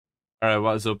Alright,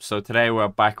 what is up? So today we're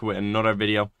back with another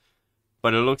video. By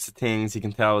the looks of things, you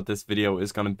can tell what this video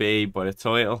is going to be by the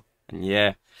title. And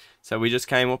yeah, so we just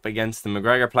came up against the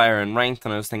McGregor player in ranked,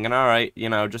 and I was thinking, alright,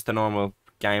 just a normal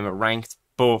game at ranked.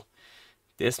 But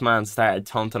this man started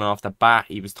taunting off the bat.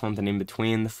 He was taunting in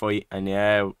between the fight, and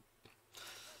yeah,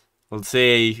 we'll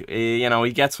see.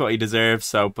 He gets what he deserves.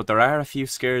 So, but there are a few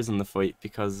scares in the fight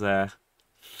because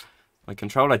my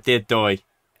controller did die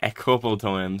a couple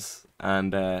times,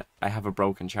 and I have a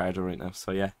broken charger right now,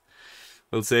 so yeah,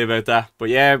 we'll see about that. But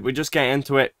yeah, we just get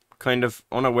into it, kind of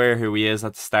unaware who he is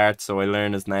at the start, so I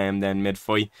learn his name then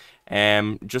mid-fight.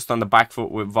 Just on the back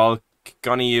foot with Volk,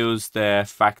 gonna use the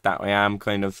fact that I am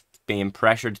kind of being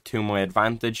pressured to my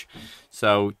advantage.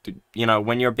 So,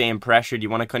 when you're being pressured, you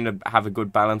want to kind of have a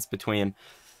good balance between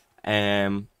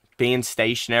being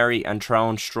stationary and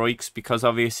throwing strikes, because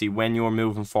obviously when you're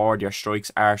moving forward your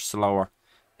strikes are slower.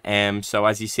 So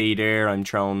as you see there, I'm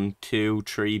throwing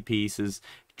 2-3 pieces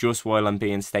just while I'm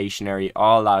being stationary.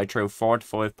 All that, I throw 4 to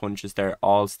 5 punches there,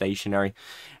 all stationary.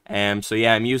 So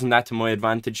yeah, I'm using that to my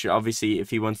advantage. Obviously if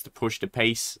he wants to push the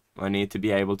pace, I need to be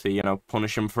able to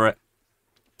punish him for it.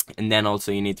 And then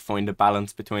also you need to find a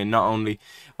balance between not only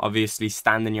obviously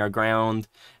standing your ground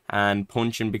and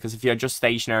punching, because if you're just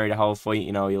stationary the whole fight,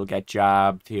 you'll get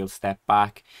jabbed, he'll step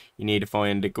back. You need to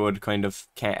find a good kind of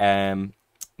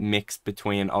mix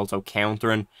between also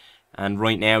countering. And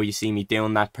right now you see me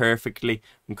doing that perfectly.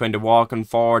 I'm kind of walking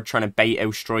forward, trying to bait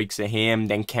out strikes at him,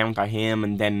 then counter him,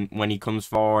 and then when he comes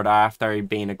forward after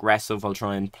being aggressive, I'll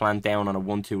try and plant down on a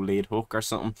 1-2 lead hook or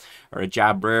something, or a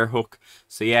jab rear hook.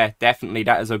 So yeah, definitely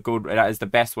that is the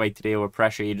best way to deal with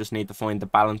pressure. You just need to find the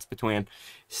balance between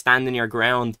standing your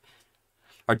ground,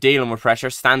 or dealing with pressure,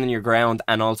 standing your ground,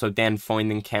 and also then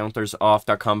finding counters off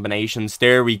their combinations.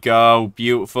 There we go,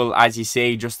 beautiful. As you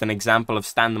see, just an example of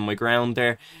standing my ground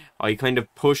there. I kind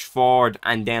of pushed forward,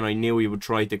 and then I knew he would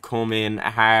try to come in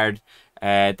hard.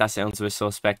 That sounds a bit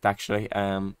suspect, actually.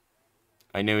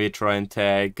 I knew he was trying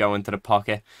to go into the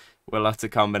pocket with lots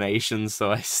of combinations,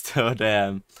 so I stood.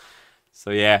 So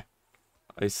yeah,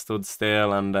 I stood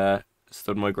still and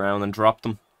stood my ground and dropped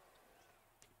him.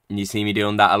 And you see me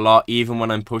doing that a lot, even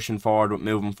when I'm pushing forward with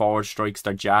moving forward strikes,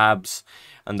 their jabs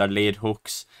and their lead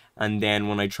hooks. And then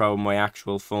when I throw my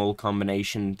actual full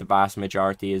combination, the vast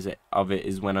majority of it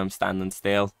is when I'm standing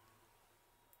still.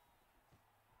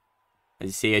 As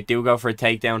you see, I do go for a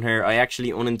takedown here. I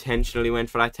actually unintentionally went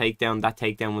for that takedown. That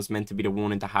takedown was meant to be the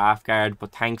 1.5 guard,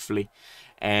 but thankfully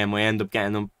I end up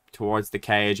getting them towards the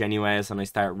cage anyways, and I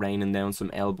start raining down some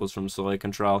elbows from side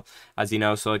control. As you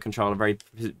know, side control a very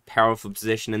powerful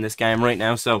position in this game right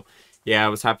now, so yeah, I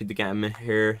was happy to get him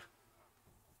here.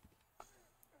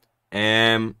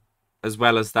 As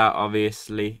well as that,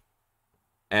 obviously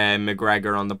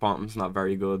McGregor on the bottom's not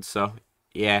very good, so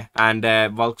yeah. And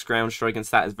Volk's ground striking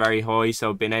stat is very high,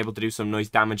 so being able to do some nice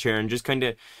damage here and just kind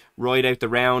of ride out the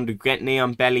round. Get knee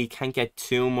on belly, can't get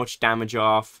too much damage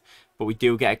off, but we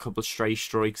do get a couple stray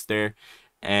strikes there.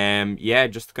 Yeah,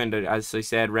 just kind of, as I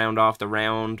said, round off the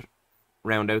round,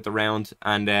 round out the round,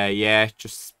 and yeah,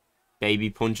 just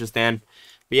baby punches then.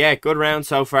 But yeah, good round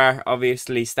so far.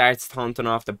 Obviously starts taunting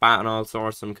off the bat and all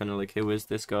sorts. I'm kind of like, who is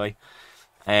this guy?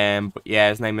 But yeah,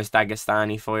 his name is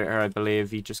Dagestani fighter, I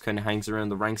believe. He just kind of hangs around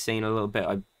the rank scene a little bit.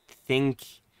 I think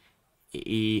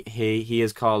he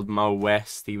is called Mo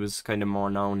West. He was kind of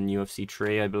more known in UFC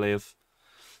 3, I believe.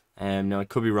 No, I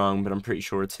could be wrong, but I'm pretty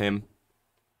sure it's him.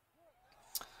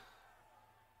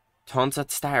 Taunts at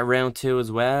the start of round 2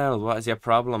 as well. What is your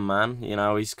problem, man?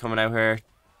 He's coming out here.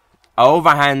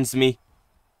 Overhands me.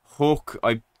 Hook.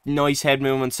 Nice head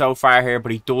movement so far here,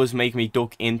 but he does make me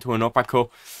duck into an uppercut.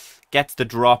 Gets the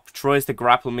drop. Tries to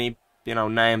grapple me.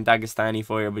 Name Dagestani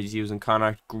fighter, but he's using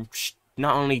Connor.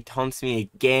 Not only taunts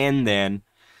me again then.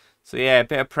 So yeah, a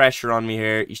bit of pressure on me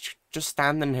here. He's just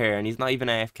standing here, and he's not even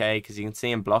AFK, because you can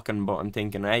see him blocking, but I'm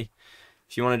thinking, hey,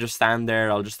 if you want to just stand there,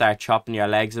 I'll just start chopping your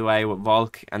legs away with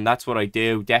Volk. And that's what I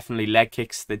do. Definitely leg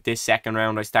kicks that this second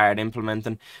round I started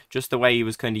implementing. Just the way he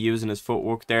was kind of using his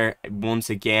footwork there. Once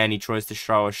again, he tries to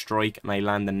throw a strike, and I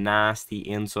land a nasty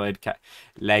inside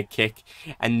leg kick.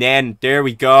 And then, there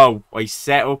we go. I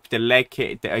set up the leg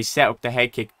kick. I set up the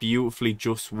head kick beautifully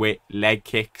just with leg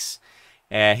kicks.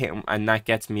 Hit him, and that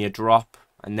gets me a drop.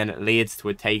 And then it leads to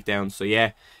a takedown. So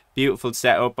yeah, beautiful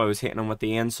setup. I was hitting him with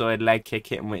the inside leg kick,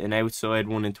 hitting him with an outside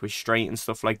one into a straight and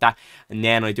stuff like that. And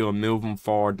then I do a moving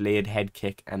forward lead head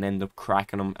kick and end up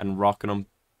cracking him and rocking him.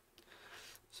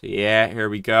 So yeah, here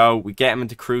we go. We get him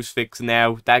into crucifix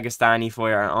now. Dagestani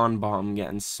fighter on bottom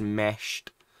getting smashed.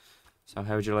 So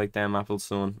how'd you like them apples,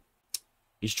 son?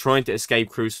 He's trying to escape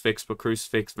crucifix, but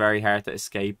crucifix very hard to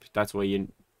escape. That's why you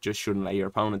just shouldn't let your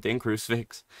opponent in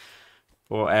crucifix.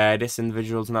 But this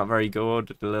individual's not very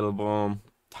good. The little bum.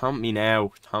 Taunt me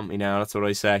now. Taunt me now. That's what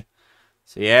I say.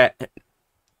 So yeah.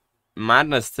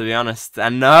 Madness, to be honest.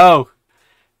 And no!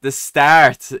 The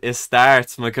start. It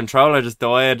starts. My controller just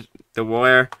died. The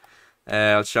wire.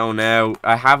 I'll show now.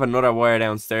 I have another wire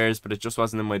downstairs, but it just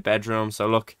wasn't in my bedroom. So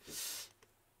look.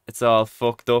 It's all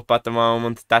fucked up at the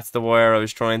moment. That's the wire I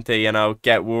was trying to, you know,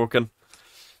 get working.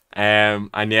 And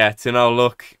yeah,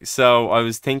 look, so I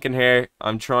was thinking here,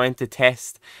 I'm trying to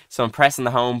test, so I'm pressing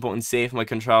the home button, see if my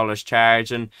controller's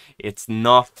charging. It's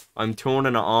not. I'm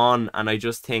turning it on, and I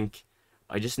just think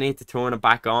I just need to turn it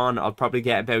back on. I'll probably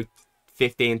get about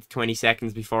 15 to 20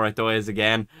 seconds before it dies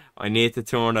again. I need to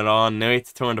turn it on. Now I need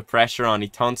to turn the pressure on. He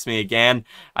taunts me again.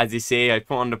 As you see, I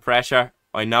put on the pressure.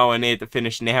 I know I need to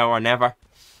finish now or never.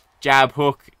 Jab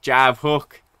hook,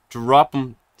 drop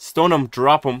him, stun him,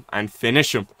 drop him, and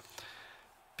finish him.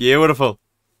 Beautiful.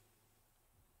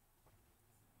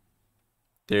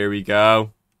 There we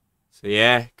go. So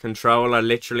yeah, controller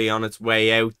literally on its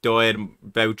way out, died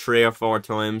about 3 or 4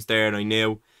 times there, and I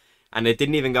knew. And it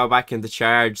didn't even go back into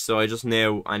charge, so I just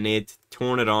knew I need to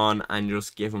turn it on and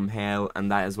just give him hell,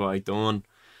 and that is what I done.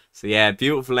 So yeah,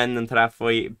 beautiful ending to that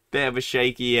fight. Bit of a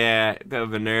shaky, bit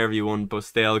of a nervy one, but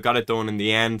still got it done in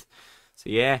the end. So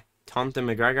yeah, Taunting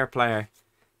McGregor player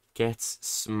gets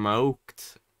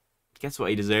smoked. Gets what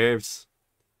he deserves.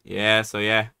 Yeah, so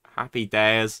yeah, happy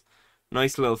days.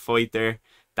 Nice little fight there.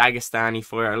 Dagestani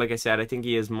fighter. Like I said, I think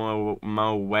he is Mo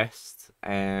West.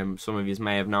 Some of you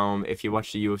may have known him if you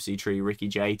watch the UFC 3 Ricky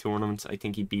J tournament. I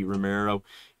think he beat Romero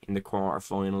in the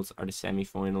quarterfinals or the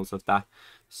semi-finals of that.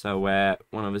 So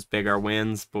one of his bigger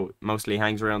wins, but mostly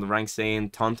hangs around the rank scene.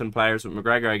 Taunting players with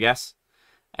McGregor, I guess.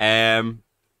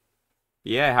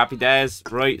 Yeah, happy days.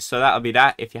 Right, so that'll be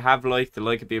that. If you have liked, the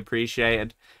like would be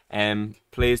appreciated.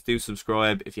 Please do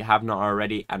subscribe if you have not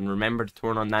already, and remember to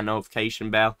turn on that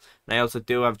notification bell. And I also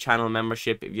do have channel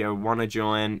membership if you want to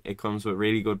join. It comes with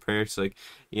really good perks like,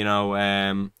 you know,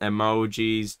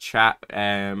 emojis, chat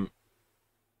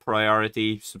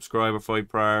priority, subscriber fight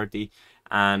priority,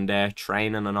 and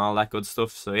training and all that good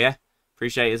stuff. So yeah,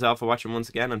 appreciate yourself for watching once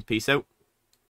again, and peace out.